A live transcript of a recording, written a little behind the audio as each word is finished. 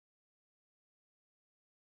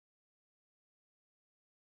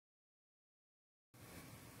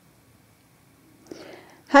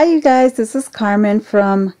Hi you guys, this is Carmen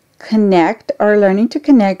from Connect or Learning to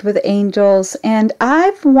Connect with Angels, and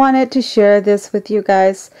I've wanted to share this with you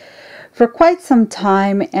guys for quite some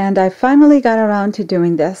time, and I finally got around to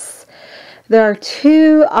doing this. There are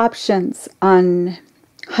two options on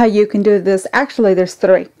how you can do this. Actually, there's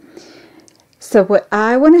three. So what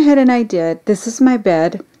I went ahead and I did, this is my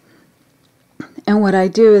bed, and what I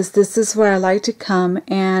do is this is where I like to come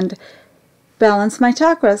and balance my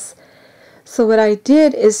chakras. So what I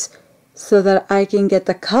did is so that I can get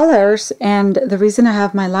the colors, and the reason I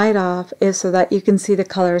have my light off is so that you can see the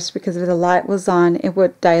colors, because if the light was on it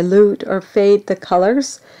would dilute or fade the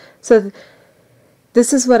colors. So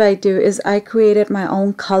this is what I do is I created my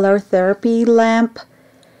own color therapy lamp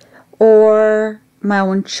or my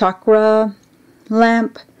own chakra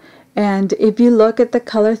lamp. And if you look at the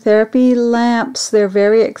color therapy lamps, they're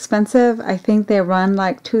very expensive. I think they run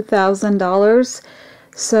like $2,000.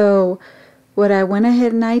 So what I went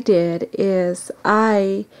ahead and I did is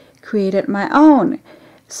I created my own.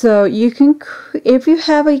 So you can, if you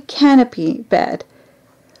have a canopy bed,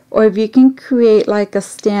 or if you can create like a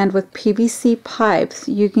stand with PVC pipes,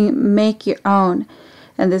 you can make your own.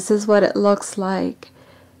 And this is what it looks like.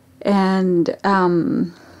 And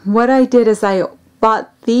what I did is I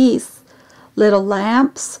bought these little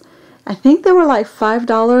lamps. I think they were like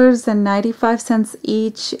 $5.95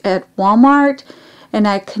 each at Walmart. And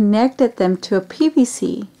I connected them to a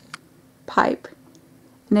PVC pipe,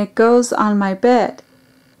 and it goes on my bed.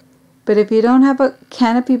 But if you don't have a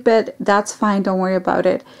canopy bed, that's fine, don't worry about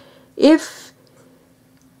it. If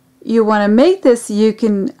you want to make this, you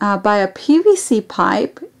can buy a PVC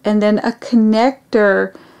pipe and then a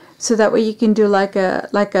connector, so that way you can do like a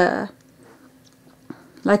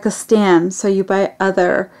stand. So you buy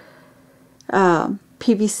other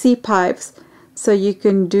PVC pipes, so you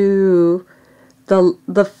can do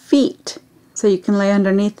the feet, so you can lay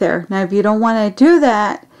underneath there. Now if you don't want to do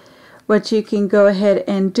that, what you can go ahead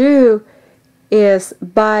and do is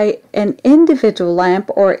buy an individual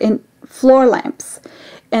lamp or in floor lamps,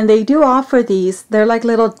 and they do offer these. They're like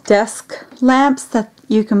little desk lamps that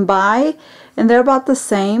you can buy, and they're about the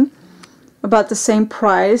same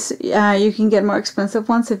price. You can get more expensive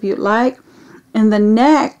ones if you'd like, and the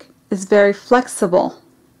neck is very flexible,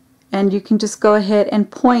 and you can just go ahead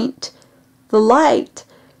and point the light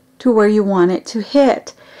to where you want it to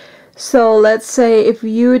hit. So let's say if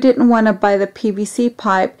you didn't want to buy the PVC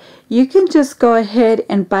pipe, you can just go ahead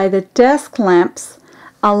and buy the desk lamps,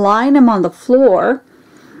 align them on the floor,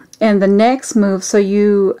 and the necks move. So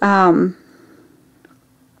you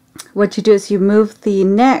what you do is you move the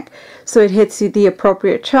neck so it hits you the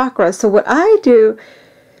appropriate chakra. So what I do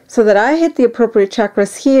so that I hit the appropriate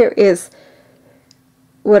chakras here is,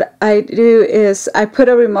 what I do is I put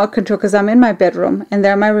a remote control, because I'm in my bedroom and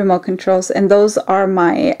they're my remote controls, and those are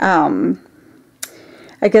my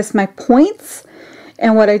I guess my points.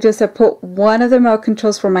 And what I do is I put one of the remote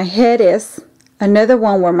controls where my head is, another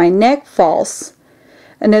one where my neck falls,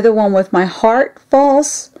 another one with my heart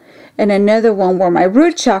falls, and another one where my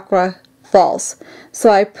root chakra falls.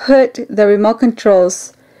 So I put the remote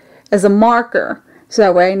controls as a marker, so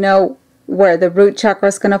that way I know where the root chakra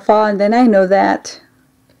is going to fall, and then I know that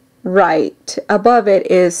right above it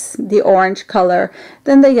is the orange color,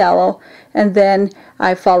 then the yellow, and then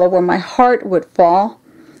I follow where my heart would fall,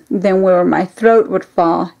 then where my throat would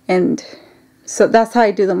fall. And so that's how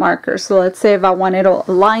I do the markers. So let's say if I wanted to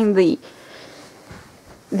align the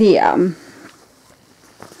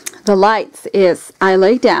lights, is I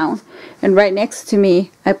lay down, and right next to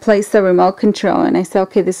me I place the remote control, and I say,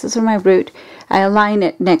 okay, this is where my root, I align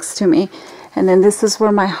it next to me, and then this is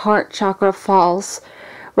where my heart chakra falls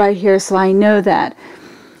right here. So I know that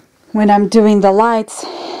when I'm doing the lights,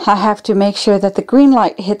 I have to make sure that the green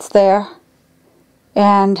light hits there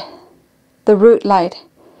and the root light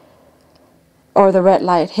or the red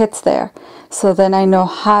light hits there. So then I know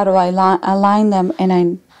how to align them, and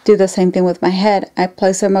I do the same thing with my head. I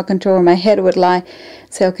place a remote control where my head would lie.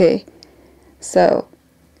 Say, okay, so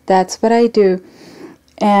that's what I do.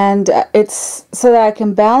 And it's so that I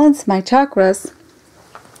can balance my chakras.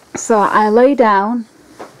 So I lay down,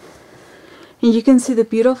 and you can see the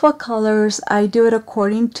beautiful colors. I do it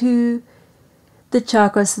according to the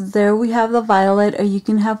chakras. There we have the violet, or you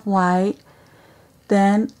can have white.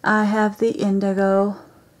 Then I have the indigo.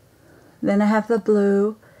 Then I have the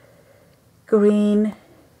blue, green.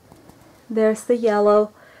 There's the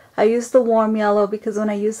yellow. I use the warm yellow because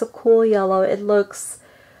when I use the cool yellow, it looks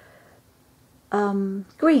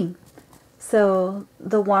green. So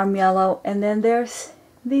the warm yellow, and then there's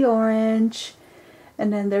the orange,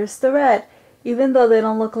 and then there's the red. Even though they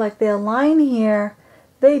don't look like they align here,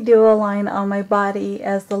 they do align on my body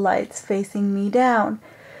as the light's facing me down.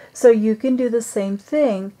 So you can do the same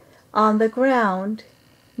thing on the ground.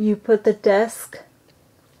 You put the desk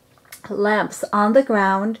lamps on the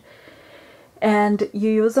ground and you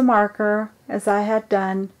use a marker, as I had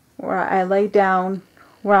done, where I lay down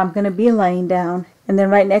where I'm going to be laying down, and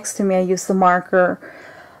then right next to me I use the marker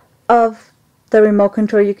of the remote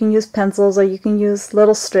control. You can use pencils or you can use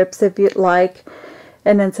little strips if you'd like,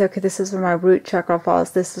 and then say, okay, this is where my root chakra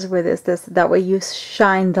falls, this is where this, that way you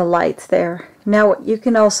shine the lights there. Now what you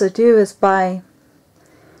can also do is buy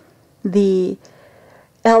the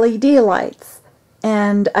LED lights,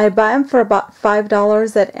 and I buy them for about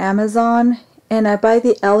 $5 at Amazon, and I buy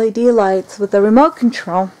the LED lights with the remote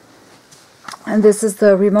control, and this is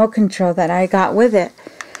the remote control that I got with it.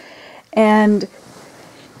 And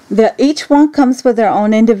each one comes with their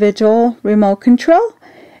own individual remote control,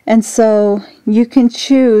 and so you can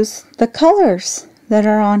choose the colors that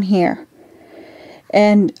are on here.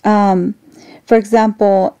 And for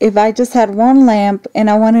example, if I just had one lamp and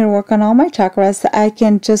I wanted to work on all my chakras, I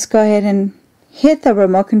can just go ahead and hit the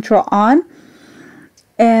remote control on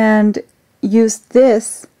and use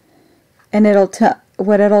this, and it'll tell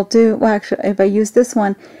what it'll do. Well, actually, if I use this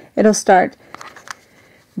one, it'll start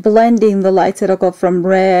blending the lights. It'll go from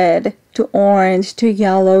red to orange to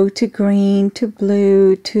yellow to green to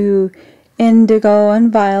blue to indigo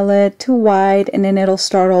and violet to white, and then it'll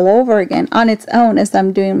start all over again on its own as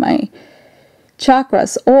I'm doing my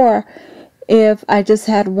chakras. Or if I just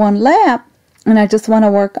had one lamp and I just want to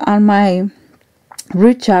work on my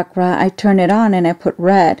root chakra, I turn it on and I put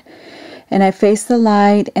red, and I face the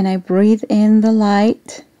light and I breathe in the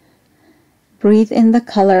light, breathe in the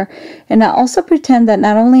color, and I also pretend that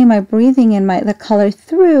not only am I breathing in the color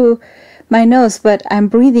through my nose, but I'm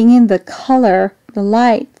breathing in the color, the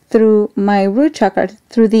light, through my root chakra,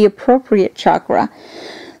 through the appropriate chakra.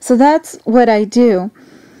 So that's what I do.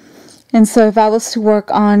 And so if I was to work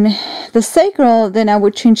on the sacral, then I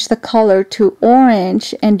would change the color to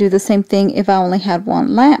orange and do the same thing if I only had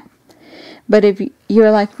one lamp. But if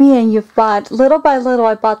you're like me and you've bought, little by little,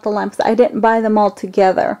 I bought the lamps. I didn't buy them all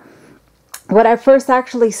together. What I first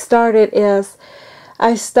actually started is,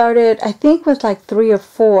 I think with like 3 or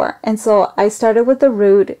 4. And so I started with the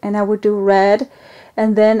root, and I would do red,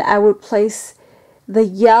 and then I would place the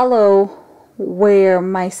yellow where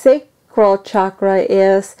my sacral chakra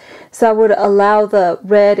is. So I would allow the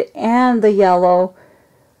red and the yellow.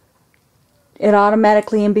 It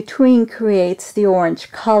automatically in between creates the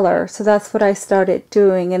orange color. So that's what I started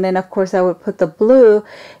doing. And then of course I would put the blue,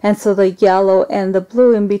 and so the yellow and the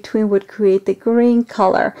blue in between would create the green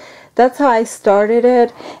color. That's how I started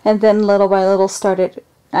it. And then little by little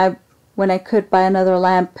when I could buy another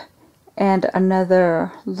lamp and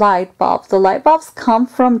another light bulb. The light bulbs come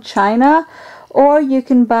from China, or you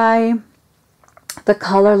can buy the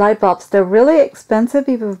color light bulbs. They're really expensive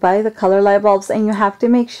if you buy the color light bulbs, and you have to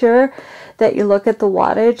make sure that you look at the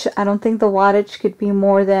wattage. I don't think the wattage could be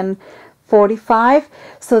more than 45.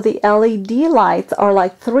 So the LED lights are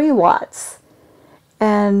like 3 watts,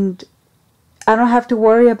 and I don't have to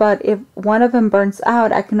worry about if one of them burns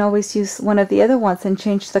out. I can always use one of the other ones and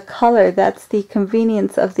change the color. That's the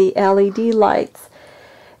convenience of the LED lights.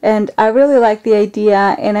 And I really like the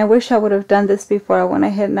idea, and I wish I would have done this before I went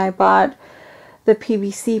ahead and I bought the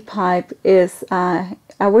PVC pipe.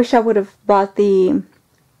 I wish I would have bought the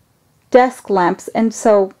desk lamps, and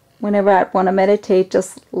so whenever I want to meditate,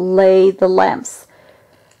 just lay the lamps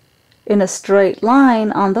in a straight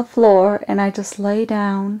line on the floor, and I just lay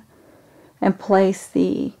down and place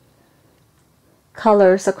the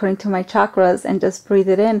colors according to my chakras and just breathe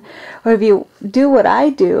it in. Or if you do what I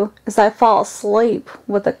do, is I fall asleep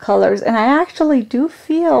with the colors, and I actually do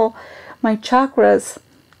feel my chakras,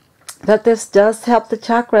 that this does help the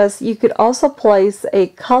chakras. You could also place a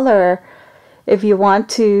color if you want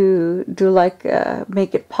to do like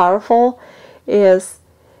make it powerful, is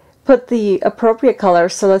put the appropriate color.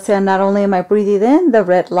 So let's say not only am I breathing in the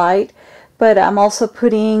red light, but I'm also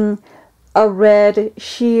putting a red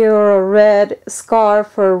sheer or a red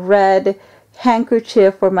scarf or a red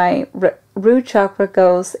handkerchief where my root chakra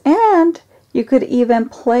goes. And you could even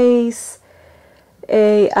place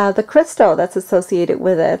the crystal that's associated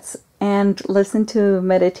with it, and listen to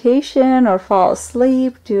meditation or fall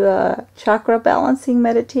asleep, do a chakra balancing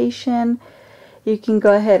meditation. You can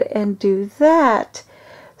go ahead and do that.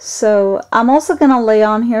 So I'm also going to lay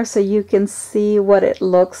on here so you can see what it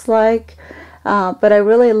looks like. But I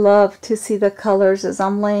really love to see the colors as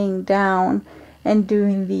I'm laying down and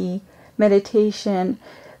doing the meditation.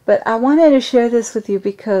 But I wanted to share this with you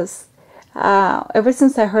because Ever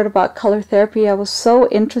since I heard about color therapy, I was so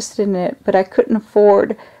interested in it, but I couldn't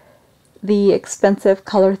afford the expensive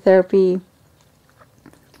color therapy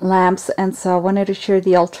lamps, and so I wanted to share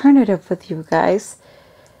the alternative with you guys.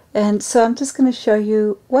 And so I'm just going to show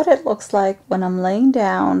you what it looks like when I'm laying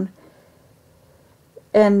down.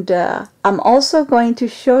 And I'm also going to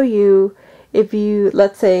show you, if you,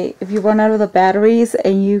 let's say, if you run out of the batteries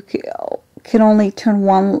and you can only turn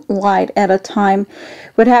one light at a time,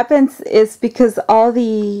 what happens is, because all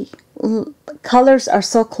the colors are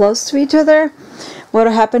so close to each other, what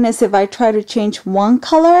will happen is if I try to change one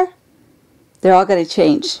color, they're all going to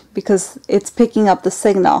change because it's picking up the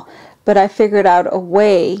signal. But I figured out a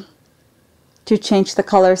way to change the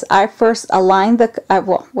colors. I first align the,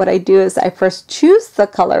 well, what I do is I first choose the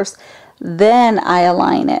colors, then I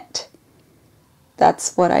align it.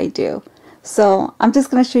 That's what I do. So I'm just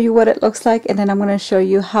going to show you what it looks like, and then I'm going to show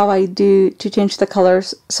you how I do to change the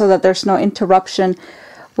colors so that there's no interruption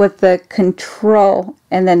with the control,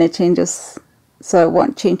 and then it changes, so it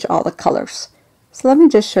won't change all the colors. So let me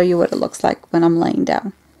just show you what it looks like when I'm laying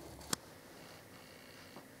down.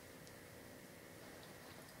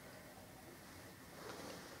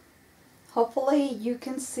 Hopefully you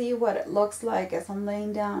can see what it looks like as I'm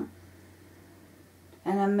laying down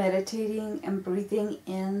and I'm meditating and breathing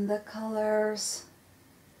in the colors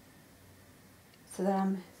so that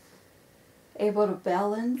I'm able to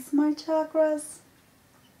balance my chakras.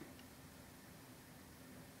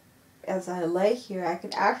 As I lay here, I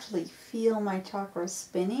can actually feel my chakras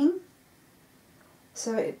spinning.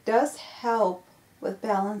 So it does help with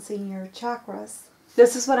balancing your chakras.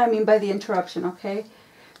 This is what I mean by the interruption, okay?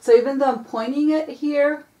 So even though I'm pointing it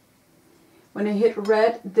here, when I hit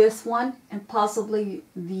red, this one and possibly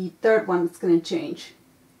the third one is going to change.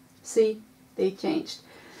 See, they changed.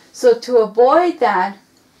 So to avoid that,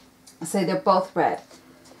 say they're both red.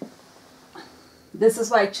 This is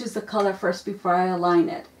why I choose the color first before I align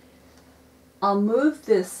it. I'll move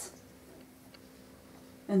this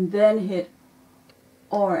and then hit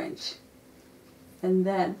orange and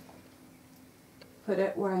then put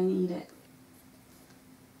it where I need it.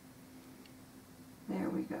 There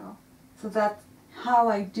we go. So that's how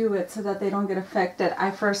I do it so that they don't get affected.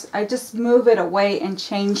 I just move it away and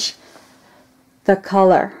change the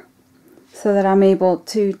color so that I'm able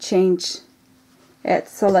to change it.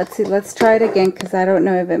 So let's see, let's try it again because I don't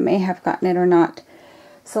know if it may have gotten it or not.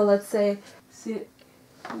 So let's say, see,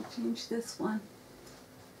 I'll change this one.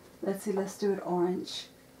 Let's see, let's do it orange.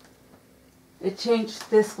 It changed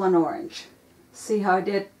this one orange. See how I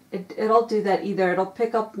did? It'll do that either. It'll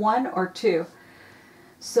pick up one or two.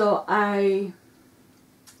 So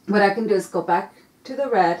what I can do is go back to the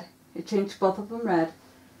red. It changed both of them red.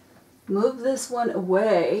 Move this one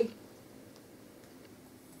away.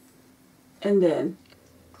 And then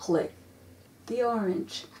click the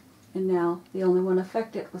orange. And now the only one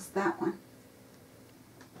affected was that one.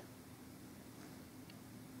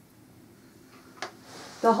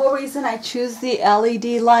 The whole reason I choose the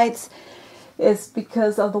LED lights is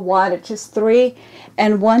because of the wattage is 3.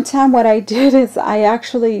 And one time what I did is I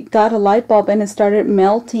actually got a light bulb and it started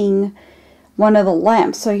melting one of the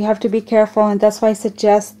lamps. So you have to be careful, and that's why I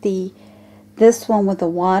suggest this one with the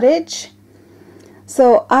wattage.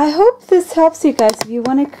 So I hope this helps you guys if you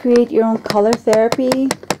want to create your own color therapy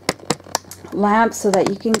lamp so that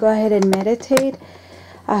you can go ahead and meditate.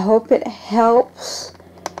 I hope it helps.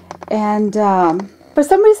 And for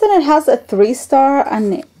some reason it has a 3-star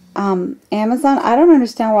on Amazon. I don't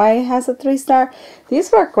understand why it has a 3-star.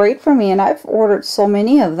 These work great for me, and I've ordered so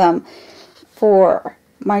many of them for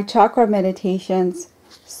my chakra meditations.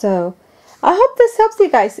 So I hope this helps you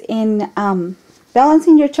guys in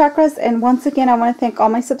balancing your chakras. And once again, I want to thank all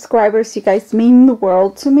my subscribers. You guys mean the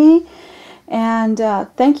world to me. And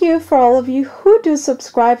thank you for all of you who do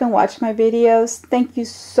subscribe and watch my videos. Thank you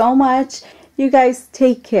so much. You guys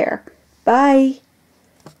take care. Bye.